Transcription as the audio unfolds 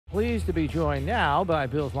Pleased to be joined now by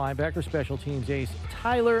Bills linebacker, special teams ace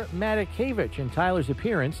Tyler Matakevich. And Tyler's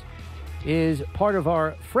appearance is part of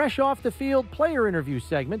our Fresh Off the Field player interview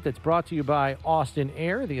segment that's brought to you by Austin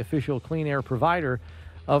Air, the official clean air provider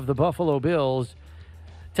of the Buffalo Bills.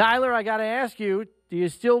 Tyler, I got to ask you, do you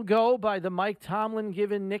still go by the Mike Tomlin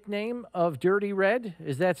given nickname of Dirty Red?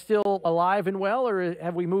 Is that still alive and well, or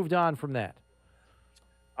have we moved on from that?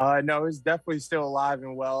 No, it's definitely still alive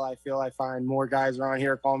and well. I feel I find more guys around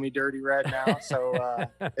here call me Dirty Red now, so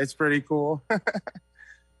it's pretty cool.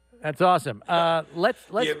 That's awesome. Let's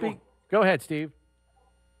speak. Go ahead, Steve.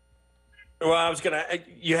 Well, I was gonna.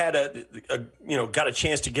 You had got a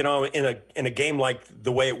chance to get on in a game like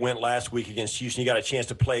the way it went last week against Houston. You got a chance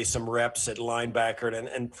to play some reps at linebacker,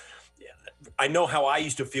 and I know how I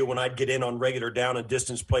used to feel when I'd get in on regular down and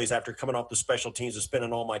distance plays after coming off the special teams and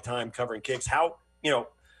spending all my time covering kicks.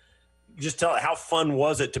 Just tell it, how fun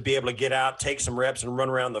was it to be able to get out, take some reps, and run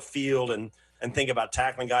around the field and think about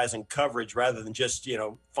tackling guys in coverage rather than just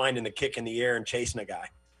finding the kick in the air and chasing a guy.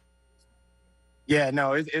 Yeah,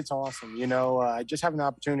 no, it's awesome. Just having the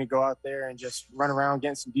opportunity to go out there and just run around,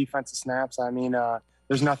 getting some defensive snaps. I mean,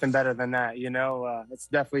 there's nothing better than that. It's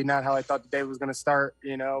definitely not how I thought the day was going to start.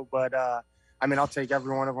 But I'll take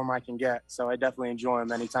every one of them I can get. So I definitely enjoy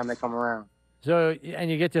them anytime they come around. So,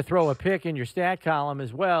 and you get to throw a pick in your stat column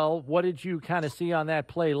as well. What did you kind of see on that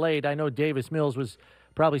play late? I know Davis Mills was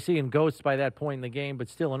probably seeing ghosts by that point in the game, but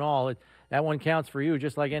still in all, that one counts for you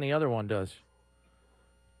just like any other one does.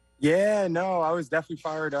 Yeah, no, I was definitely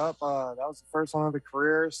fired up. That was the first one of the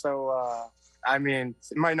career. So, it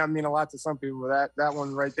might not mean a lot to some people, but that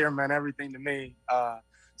one right there meant everything to me.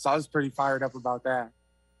 So I was pretty fired up about that.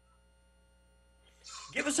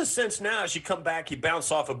 Give us a sense now as you come back. You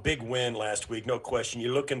bounced off a big win last week, no question.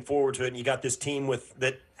 You're looking forward to it, and you got this team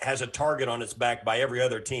that has a target on its back by every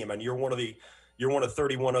other team, and you're one of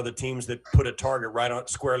 31 other teams that put a target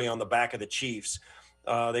squarely on the back of the Chiefs.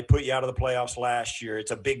 They put you out of the playoffs last year.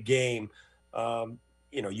 It's a big game.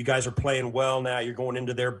 You guys are playing well now. You're going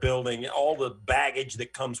into their building. All the baggage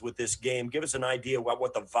that comes with this game. Give us an idea about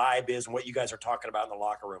what the vibe is and what you guys are talking about in the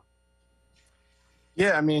locker room.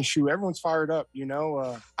 Yeah, everyone's fired up, it's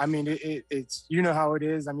how it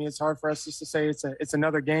is. It's hard for us just to say it's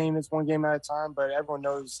another game. It's one game at a time, but everyone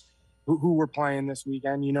knows who we're playing this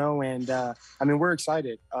weekend, and we're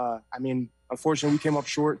excited. Unfortunately, we came up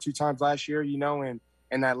short 2 times last year,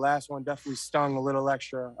 and that last one definitely stung a little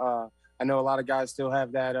extra. I know a lot of guys still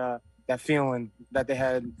have that feeling that they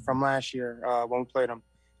had from last year when we played them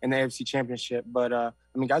in the AFC Championship. But,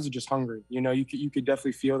 guys are just hungry. You could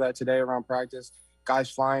definitely feel that today around practice.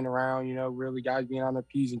 Guys flying around, really guys being on their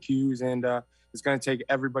P's and Q's. And it's going to take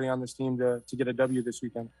everybody on this team to get a W this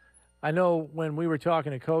weekend. I know when we were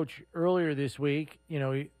talking to Coach earlier this week,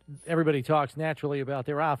 everybody talks naturally about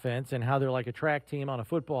their offense and how they're like a track team on a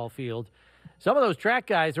football field. Some of those track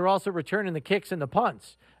guys are also returning the kicks and the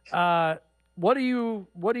punts. What's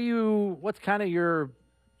kind of your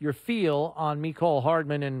feel on Mecole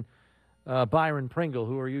Hardman and Byron Pringle,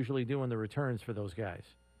 who are usually doing the returns for those guys?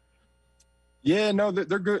 Yeah, no,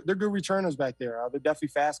 they're good. They're good returners back there. They're definitely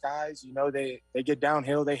fast guys. They get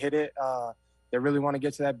downhill, they hit it. They really want to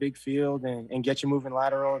get to that big field and get you moving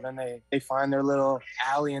lateral. Then they find their little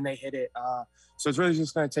alley and they hit it. So it's really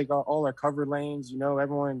just going to take all our cover lanes.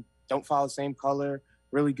 Everyone don't follow the same color,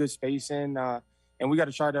 really good spacing. And we got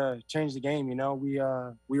to try to change the game. We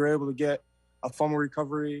were able to get a fumble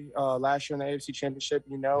recovery last year in the AFC Championship,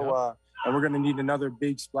 and we're going to need another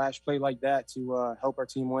big splash play like that to help our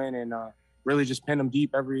team win and really just pin them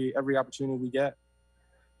deep every opportunity we get.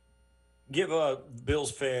 Give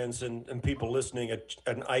Bills fans and people listening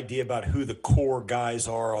an idea about who the core guys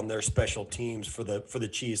are on their special teams for the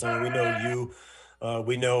Chiefs. We know you,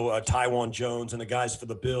 we know Tywan Jones and the guys for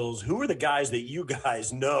the Bills. Who are the guys that you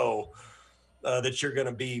guys know that you're going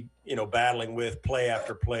to be battling with play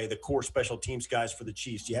after play? The core special teams guys for the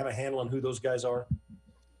Chiefs. Do you have a handle on who those guys are?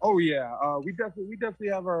 Oh yeah, we definitely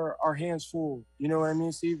have our hands full. You know what I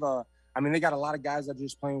mean, Steve? They got a lot of guys that are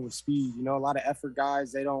just playing with speed. A lot of effort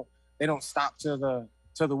guys. They don't stop till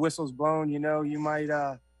the whistle's blown. You might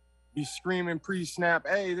be screaming pre-snap,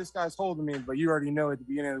 hey, this guy's holding me, but you already know at the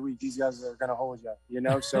beginning of the week these guys are gonna hold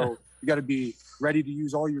you. So you got to be ready to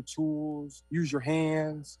use all your tools, use your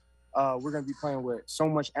hands. We're gonna be playing with so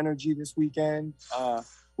much energy this weekend.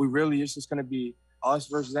 It's just gonna be us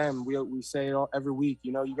versus them. We say it every week.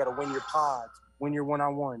 You got to win your pods, win your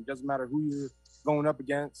one-on-one. Doesn't matter who you're going up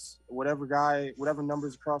against, whatever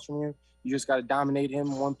numbers across from you. You just got to dominate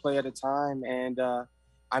him one play at a time. And I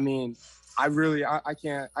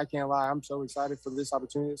can't lie. I'm so excited for this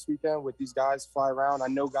opportunity this weekend with these guys fly around. I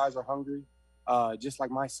know guys are hungry. just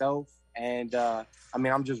like myself. And, I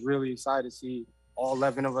mean, I'm just really excited to see all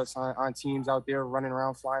 11 of us on teams out there running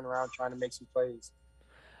around, flying around, trying to make some plays.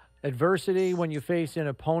 Adversity when you face an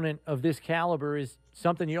opponent of this caliber is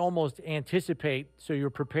something you almost anticipate, so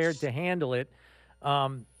you're prepared to handle it.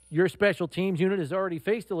 Your special teams unit has already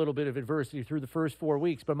faced a little bit of adversity through the first 4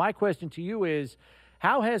 weeks. But my question to you is,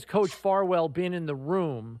 how has Coach Farwell been in the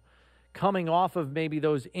room coming off of maybe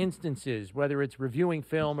those instances, whether it's reviewing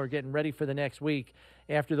film or getting ready for the next week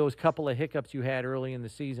after those couple of hiccups you had early in the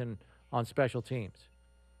season on special teams?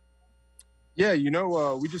 Yeah,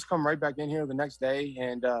 we just come right back in here the next day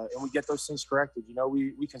and we get those things corrected.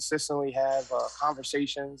 We consistently have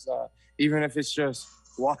conversations, even if it's just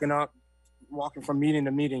walking from meeting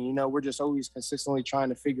to meeting. We're just always consistently trying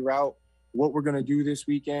to figure out what we're going to do this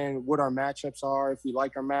weekend, what our matchups are, if we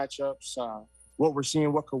like our matchups, what we're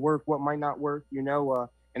seeing, what could work, what might not work,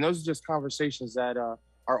 and those are just conversations that are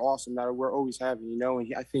awesome that we're always having,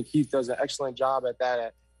 and I think Heath does an excellent job at that,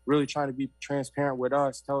 at really trying to be transparent with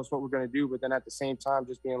us, tell us what we're going to do, but then at the same time,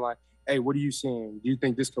 just being like, hey, what are you seeing? Do you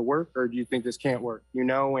think this could work or do you think this can't work?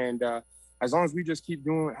 And as long as we just keep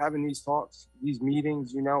having these talks, these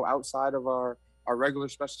meetings, outside of our regular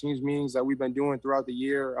special teams meetings that we've been doing throughout the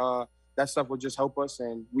year, that stuff will just help us.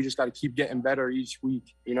 And we just got to keep getting better each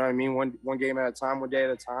week. You know what I mean? One game at a time, one day at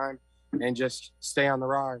a time, and just stay on the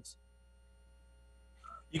rise.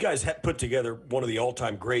 You guys had put together one of the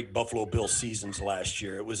all-time great Buffalo Bills seasons last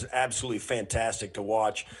year. It was absolutely fantastic to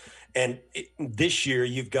watch. And this year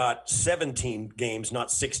you've got 17 games, not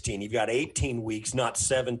 16. You've got 18 weeks, not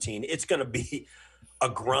 17. It's going to be a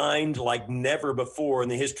grind like never before in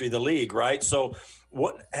the history of the league, right? So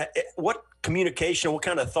what communication, what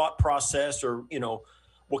kind of thought process or,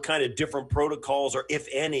 what kind of different protocols or if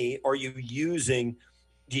any are you using?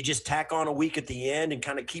 Do you just tack on a week at the end and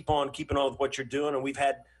kind of keep on keeping on with what you're doing? And we've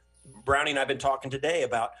had Brownie and I've been talking today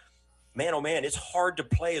about, man, oh man, it's hard to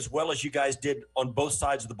play as well as you guys did on both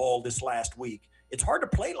sides of the ball this last week. It's hard to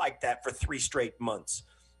play like that for 3 straight months.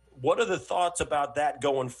 What are the thoughts about that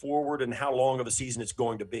going forward and how long of a season it's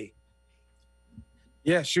going to be?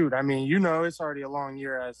 Yeah, shoot. I mean, it's already a long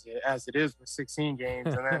year as it is with 16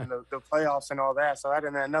 games and then the playoffs and all that. So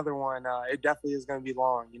adding another one, it definitely is going to be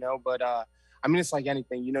long, but I mean, it's like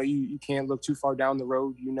anything, you can't look too far down the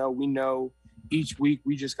road. We know each week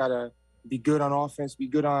we just got to be good on offense, be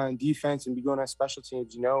good on defense, and be good on special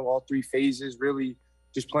teams, all 3 phases, really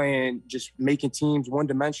just making teams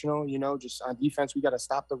one-dimensional, just on defense, we got to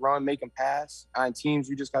stop the run, make them pass. On teams,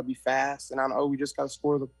 we just got to be fast. And on O, we just got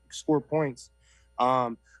to score points.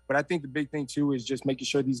 But I think the big thing, too, is just making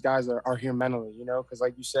sure these guys are here mentally, because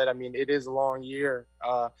like you said, I mean, it is a long year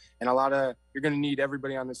and you're going to need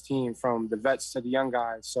everybody on this team from the vets to the young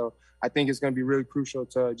guys. So I think it's going to be really crucial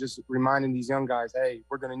to just reminding these young guys, hey,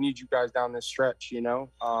 we're going to need you guys down this stretch, and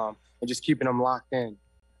just keeping them locked in.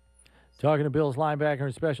 Talking to Bills linebacker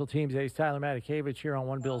and special teams ace Tyler Matakevich here on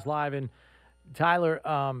One Bills Live. And Tyler,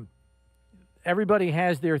 everybody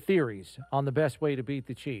has their theories on the best way to beat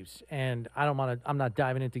the Chiefs. And I'm not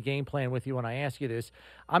diving into game plan with you when I ask you this.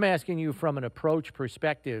 I'm asking you from an approach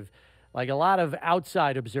perspective. Like a lot of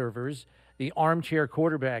outside observers, the armchair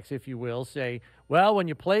quarterbacks, if you will, say, well, when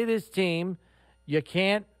you play this team, you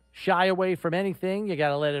can't shy away from anything. You got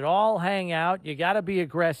to let it all hang out. You got to be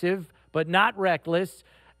aggressive, but not reckless.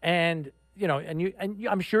 And,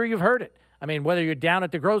 I'm sure you've heard it. I mean, whether you're down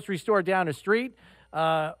at the grocery store down the street,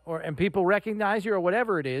 and people recognize you or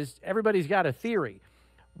whatever it is, everybody's got a theory.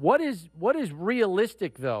 What is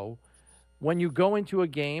realistic, though, when you go into a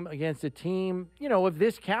game against a team, of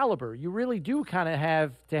this caliber? You really do kind of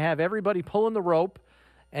have to have everybody pulling the rope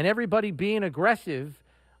and everybody being aggressive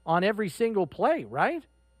on every single play, right?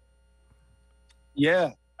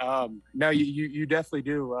 Yeah. No, you definitely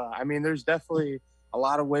do. I mean, there's definitely a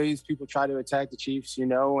lot of ways people try to attack the Chiefs,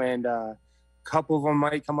 and a couple of them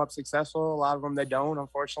might come up successful. A lot of them, they don't,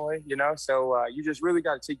 unfortunately, So you just really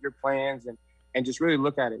got to take your plans and just really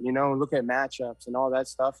look at it, and look at matchups and all that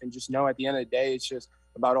stuff. And just know at the end of the day, it's just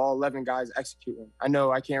about all 11 guys executing. I know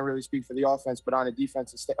I can't really speak for the offense, but on a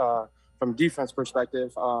defense, from defense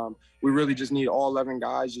perspective, we really just need all 11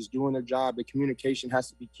 guys just doing their job. The communication has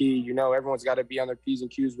to be key. Everyone's got to be on their P's and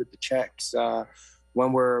Q's with the checks.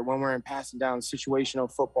 When we're in passing down situational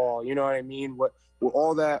football, you know what I mean?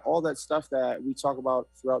 All that stuff that we talk about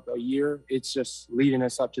throughout the year, it's just leading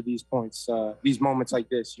us up to these points, these moments like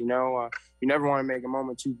this. You never want to make a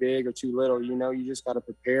moment too big or too little. You just got to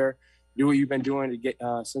prepare, do what you've been doing to get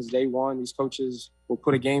since day one. These coaches will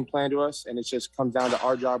put a game plan to us, and it just comes down to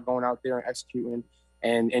our job going out there and executing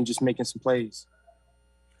and just making some plays.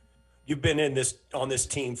 You've been on this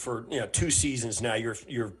team for 2 seasons now.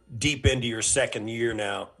 You're deep into your second year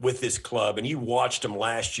now with this club, and you watched them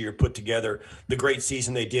last year put together the great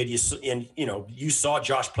season they did. You saw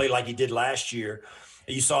Josh play like he did last year.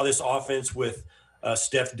 You saw this offense with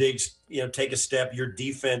Steph Diggs, take a step. Your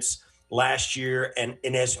defense last year and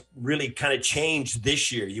has really kind of changed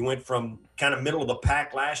this year. You went from kind of middle of the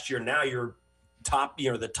pack last year. Now you're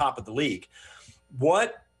the top of the league.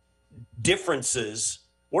 What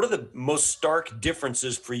are the most stark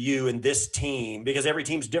differences for you in this team? Because every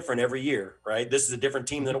team's different every year, right? This is a different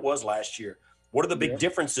team than it was last year. What are the big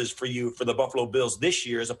differences for you for the Buffalo Bills this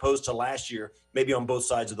year as opposed to last year, maybe on both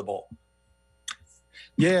sides of the ball?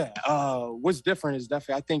 Yeah, what's different is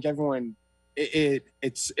definitely, I think everyone, it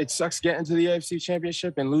sucks getting to the AFC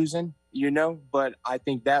Championship and losing, but I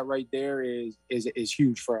think that right there is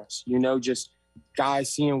huge for us, just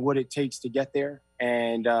guys seeing what it takes to get there.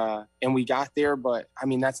 And we got there, but I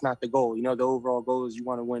mean, that's not the goal. The overall goal is you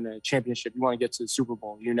want to win a championship. You want to get to the Super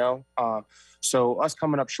Bowl, So us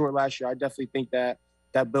coming up short last year, I definitely think that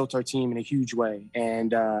built our team in a huge way.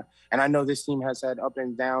 And I know this team has had up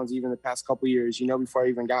and downs even the past couple of years, before I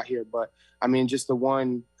even got here. But I mean, just the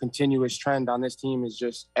one continuous trend on this team is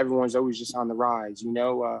just everyone's always just on the rise,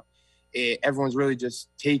 everyone's really just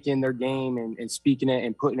taking their game and speaking it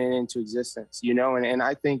and putting it into existence, and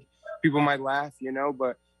I think people might laugh,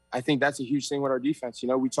 but I think that's a huge thing with our defense.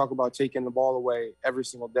 We talk about taking the ball away every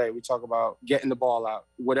single day. We talk about getting the ball out,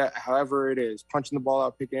 however it is, punching the ball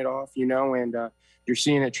out, picking it off, and you're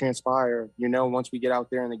seeing it transpire, once we get out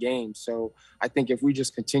there in the game. So I think if we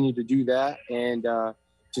just continue to do that and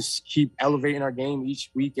just keep elevating our game each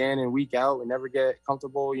week in and week out and never get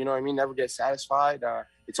comfortable, never get satisfied,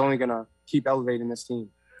 it's only going to keep elevating this team.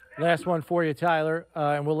 Last one for you, Tyler,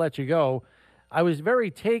 and we'll let you go. I was very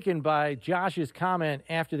taken by Josh's comment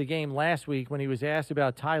after the game last week when he was asked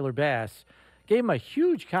about Tyler Bass. Gave him a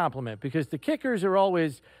huge compliment because the kickers are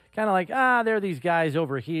always kind of like, they're these guys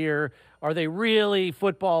over here. Are they really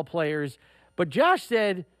football players? But Josh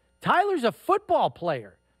said, Tyler's a football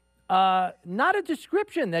player. Not a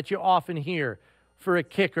description that you often hear for a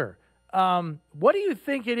kicker. What do you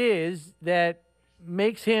think it is that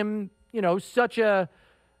makes him,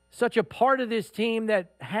 such a part of this team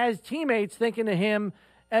that has teammates thinking of him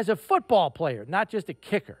as a football player, not just a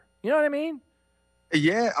kicker? You know what I mean?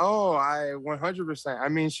 Yeah. Oh, I 100%. I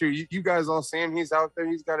mean, shoot, you guys all see him. He's out there.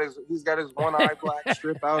 He's got his one eye black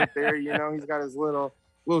strip out there. He's got his little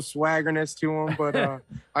swaggerness to him. But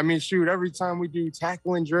I mean, shoot, every time we do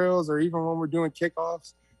tackling drills or even when we're doing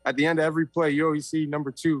kickoffs, at the end of every play, you always see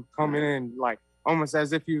number 2 coming in like almost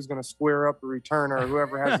as if he was going to square up the returner or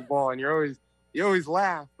whoever has the ball. And you always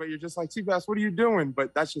laugh, but you're just like, T-Bass, what are you doing?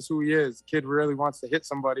 But that's just who he is. The kid really wants to hit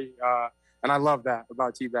somebody. And I love that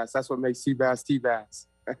about T-Bass. That's what makes T-Bass T-Bass.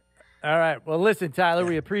 All right. Well, listen, Tyler,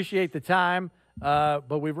 we appreciate the time,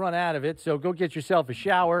 but we've run out of it. So go get yourself a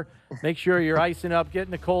shower. Make sure you're icing up, get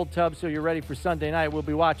in the cold tub so you're ready for Sunday night. We'll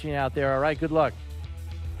be watching you out there. All right. Good luck.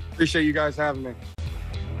 Appreciate you guys having me.